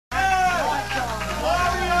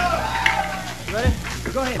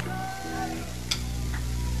Go ahead.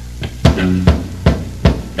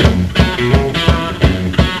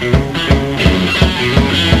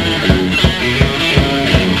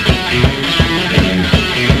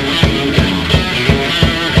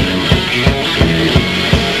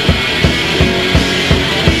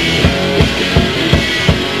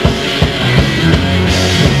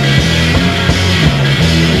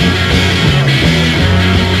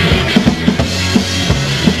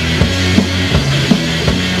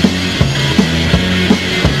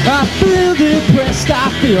 I feel depressed, I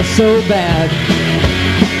feel so bad,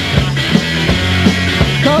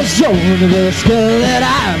 'cause you're the best girl that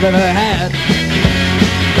I've ever had.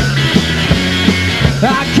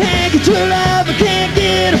 I can't get your love, I can't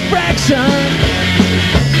get a fraction.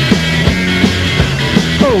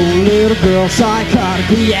 Oh, little girl, psychotic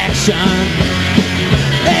reaction.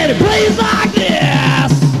 And it plays like this.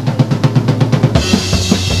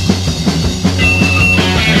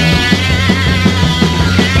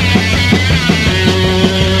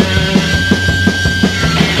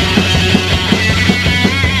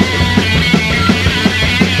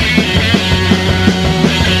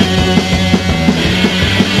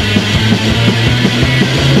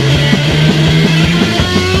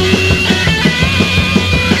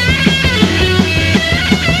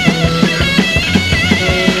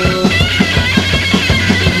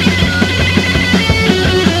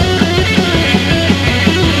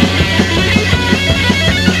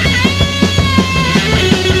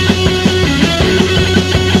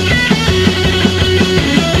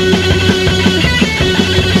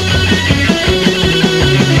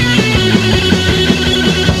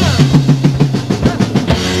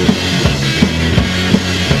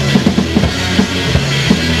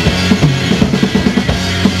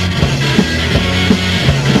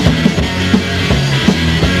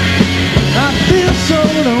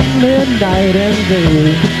 Night and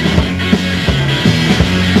day,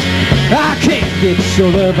 I can't get your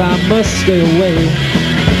love, I must stay away.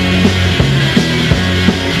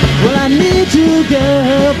 Well, I need you,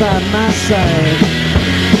 girl, by my side.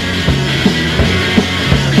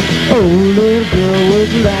 Oh, little girl, would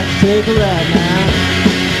you like to take a ride now?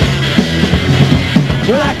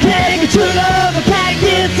 Well, I can't get your love, I can't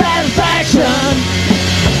get satisfaction.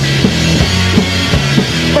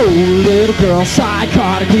 Oh, little girl,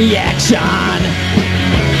 psychotic reaction.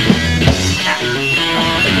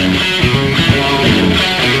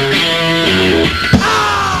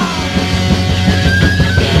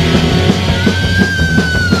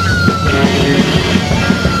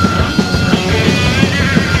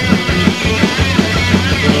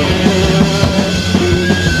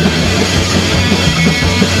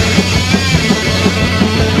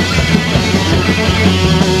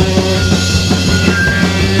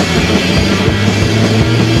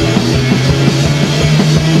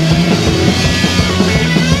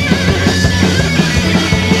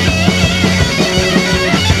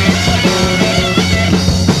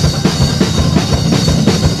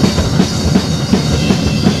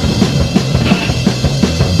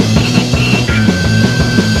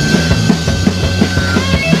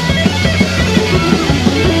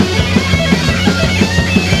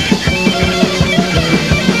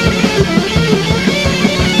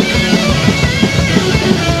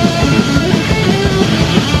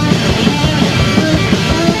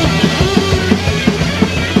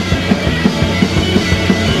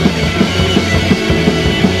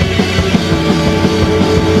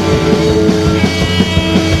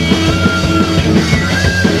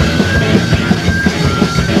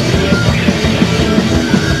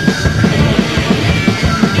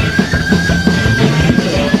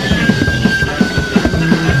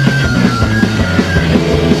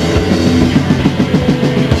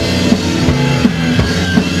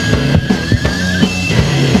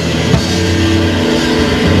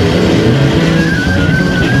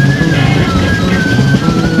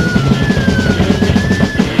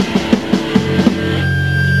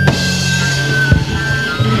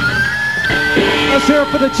 Let's hear it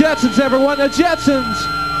for the Jetsons, everyone. The Jetsons.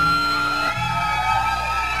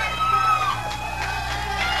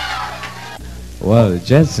 Wow, the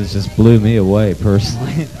Jetsons just blew me away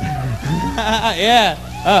personally. Yeah.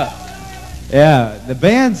 Yeah, the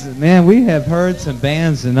bands, man, we have heard some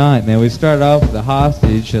bands tonight, man. We started off with The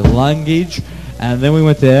Hostage, The Lungage, and then we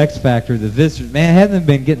went to X Factor, The Visitors. Man, haven't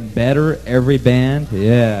they been getting better, every band?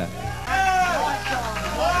 Yeah.